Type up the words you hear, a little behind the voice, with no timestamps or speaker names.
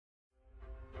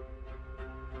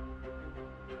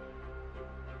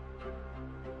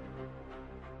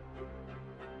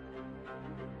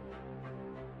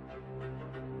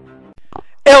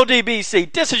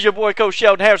LDBC, this is your boy Coach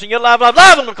Sheldon Harrison. You're live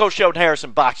on the Coach Sheldon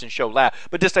Harrison Boxing Show live.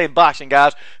 But this ain't boxing,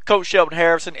 guys. Coach Sheldon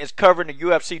Harrison is covering the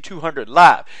UFC 200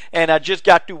 live. And I just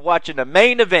got through watching the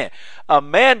main event.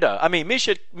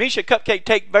 Miesha Cupcake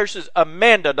Tate versus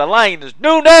Amanda, the Lioness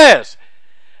Nunes.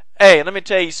 Hey, let me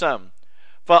tell you something.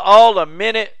 For a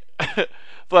minute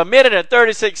and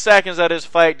 36 seconds of this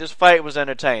fight was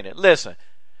entertaining. Listen.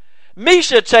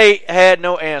 Miesha Tate had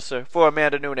no answer for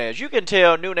Amanda Nunes. You can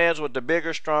tell Nunes was the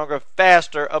bigger, stronger,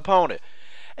 faster opponent.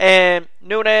 And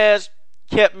Nunes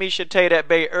kept Miesha Tate at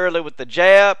bay early with the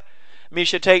jab.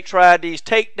 Miesha Tate tried these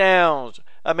takedowns.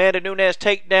 Amanda Nunes'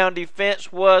 takedown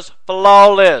defense was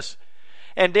flawless.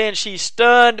 And then she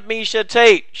stunned Miesha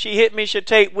Tate. She hit Miesha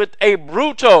Tate with a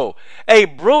brutal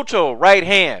right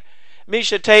hand.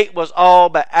 Miesha Tate was all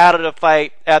but out of the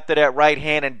fight after that right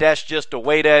hand, and that's just the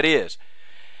way that is.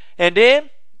 And then,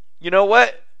 you know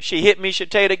what? She hit Miesha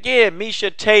Tate again.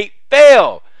 Miesha Tate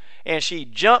fell. And she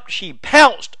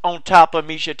pounced on top of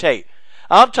Miesha Tate.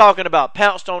 I'm talking about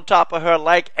pounced on top of her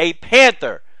like a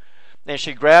panther. And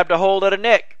she grabbed a hold of the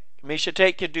neck. Miesha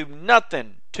Tate could do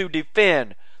nothing to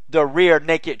defend the rear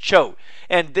naked choke.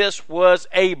 And this was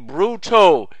a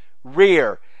brutal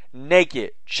rear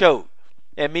naked choke.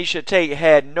 And Miesha Tate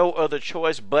had no other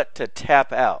choice but to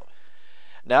tap out.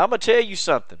 Now, I'm going to tell you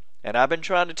something. And I've been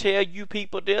trying to tell you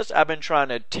people this. I've been trying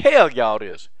to tell y'all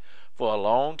this for a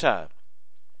long time.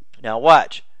 Now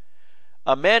watch.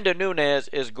 Amanda Nunes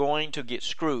is going to get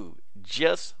screwed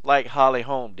just like Holly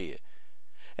Holm did.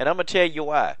 And I'm going to tell you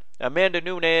why. Amanda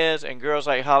Nunes and girls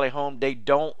like Holly Holm, they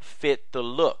don't fit the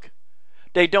look.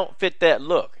 They don't fit that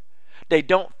look. They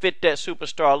don't fit that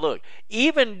superstar look.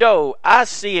 Even though I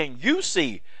see and you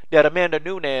see that Amanda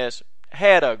Nunes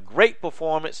had a great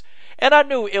performance, and I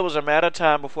knew it was a matter of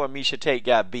time before Miesha Tate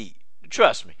got beat.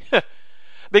 Trust me.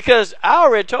 Because I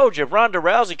already told you, if Ronda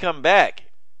Rousey come back,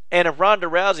 and if Ronda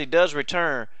Rousey does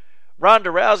return,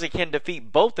 Ronda Rousey can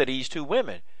defeat both of these two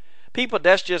women. People,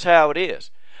 that's just how it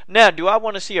is. Now, do I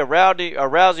want to see a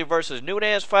Rousey versus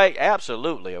Nunes fight?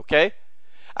 Absolutely, okay?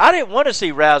 I didn't want to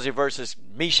see Rousey versus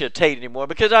Miesha Tate anymore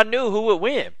because I knew who would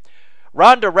win.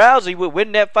 Ronda Rousey would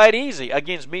win that fight easy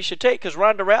against Miesha Tate because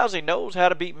Ronda Rousey knows how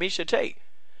to beat Miesha Tate.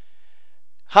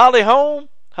 Holly Holm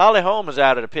is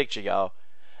out of the picture, y'all.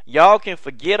 Y'all can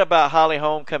forget about Holly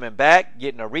Holm coming back,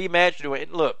 getting a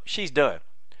rematch. Look, she's done.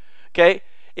 Okay?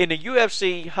 In the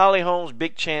UFC, Holly Holm's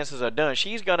big chances are done.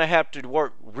 She's going to have to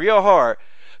work real hard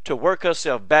to work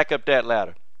herself back up that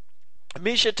ladder.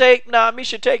 Miesha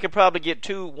Tate could probably get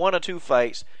one or two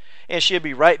fights, and she'll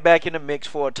be right back in the mix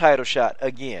for a title shot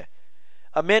again.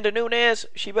 Amanda Nunes,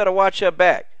 she better watch her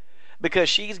back. Because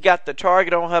she's got the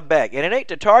target on her back. And it ain't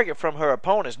the target from her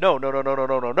opponents. No.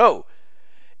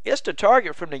 It's the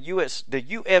target from the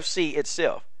UFC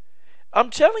itself. I'm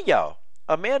telling y'all,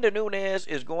 Amanda Nunes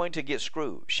is going to get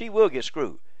screwed. She will get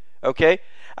screwed. Okay?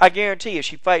 I guarantee if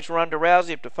she fights Ronda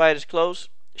Rousey, if the fight is close,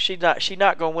 she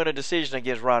not going to win a decision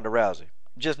against Ronda Rousey.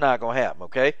 Just not going to happen,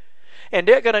 okay? And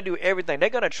they're going to do everything. They're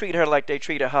going to treat her like they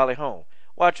treated Holly Holm.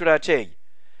 Watch what I tell you.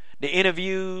 The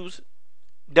interviews,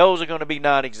 those are going to be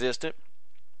non-existent.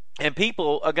 And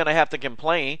people are going to have to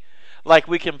complain like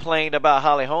we complained about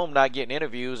Holly Holm not getting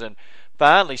interviews. And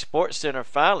finally,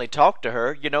 SportsCenter talked to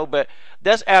her, but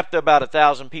that's after about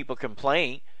 1,000 people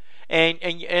complain. And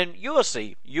you'll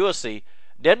see.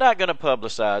 They're not going to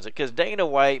publicize it because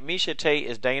Miesha Tate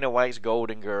is Dana White's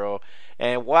golden girl.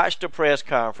 And watch the press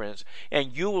conference,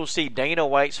 and you will see Dana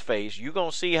White's face. You're going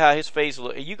to see how his face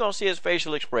look. You're going to see his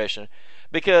facial expression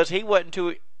because he wasn't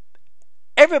too.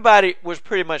 Everybody was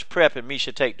pretty much prepping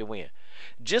Miesha Tate to win.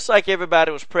 Just like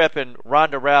everybody was prepping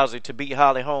Ronda Rousey to beat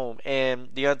Holly Holm, and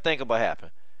the unthinkable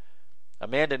happened.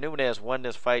 Amanda Nunes won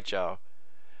this fight, y'all.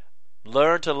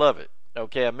 Learn to love it.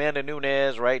 Okay, Amanda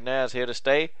Nunes right now is here to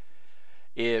stay.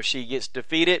 If she gets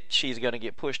defeated, she's going to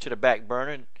get pushed to the back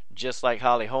burner, just like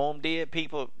Holly Holm did.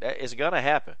 People, it's going to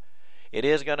happen. It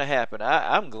is going to happen.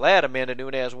 I'm glad Amanda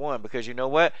Nunes won because you know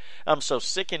what? I'm so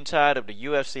sick and tired of the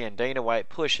UFC and Dana White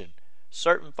pushing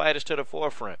certain fighters to the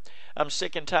forefront. I'm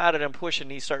sick and tired of them pushing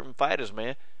these certain fighters,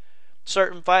 man.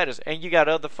 Certain fighters. And you got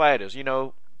other fighters,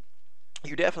 you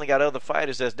definitely got other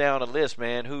fighters that's down the list,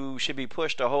 man, who should be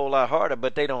pushed a whole lot harder,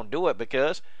 but they don't do it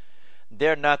because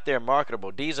they're not there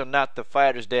marketable. These are not the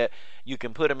fighters that you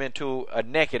can put them into a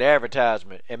naked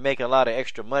advertisement and make a lot of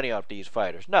extra money off these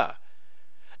fighters. Nah.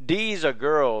 These are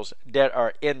girls that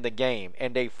are in the game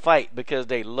and they fight because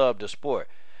they love the sport.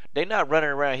 They're not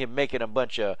running around here making a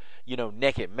bunch of,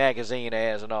 naked magazine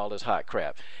ads and all this hot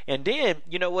crap. And then,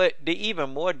 you know what? The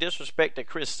even more disrespect that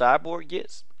Chris Cyborg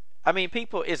gets. I mean,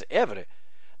 people, it's evident.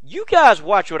 You guys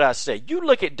watch what I say. You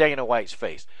look at Dana White's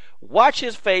face. Watch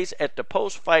his face at the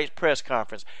post-fight press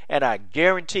conference, and I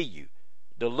guarantee you,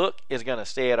 the look is going to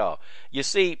say it all. You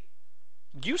see,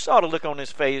 you saw the look on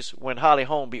his face when Holly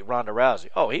Holm beat Ronda Rousey.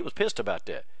 Oh, he was pissed about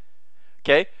that.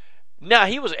 Okay? Now,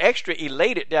 he was extra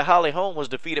elated that Holly Holm was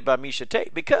defeated by Miesha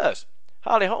Tate because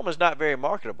Holly Holm is not very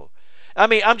marketable. I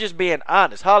mean, I'm just being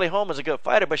honest. Holly Holm is a good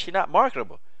fighter, but she's not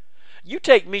marketable. You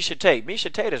take Miesha Tate.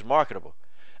 Miesha Tate is marketable.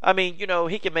 I mean, you know,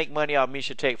 he can make money off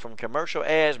Miesha Tate from commercial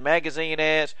ads, magazine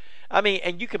ads. I mean,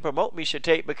 and you can promote Miesha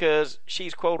Tate because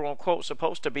she's quote-unquote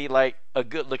supposed to be like a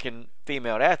good-looking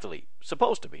female athlete.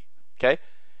 Supposed to be. Okay?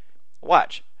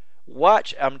 Watch.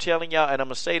 Watch. I'm telling y'all, and I'm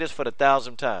going to say this for the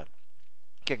 1,000th time.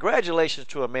 Congratulations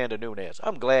to Amanda Nunes.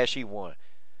 I'm glad she won.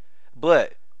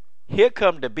 But here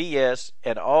come the BS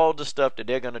and all the stuff that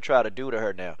they're going to try to do to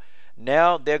her now.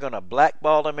 Now they're going to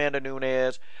blackball Amanda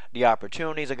Nunes. The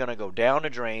opportunities are going to go down the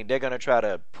drain. They're going to try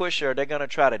to push her. They're going to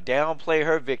try to downplay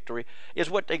her victory. Is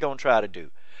what they're going to try to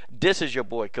do. This is your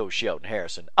boy, Coach Shelton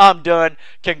Harrison. I'm done.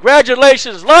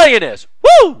 Congratulations, Lioness.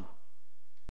 Woo!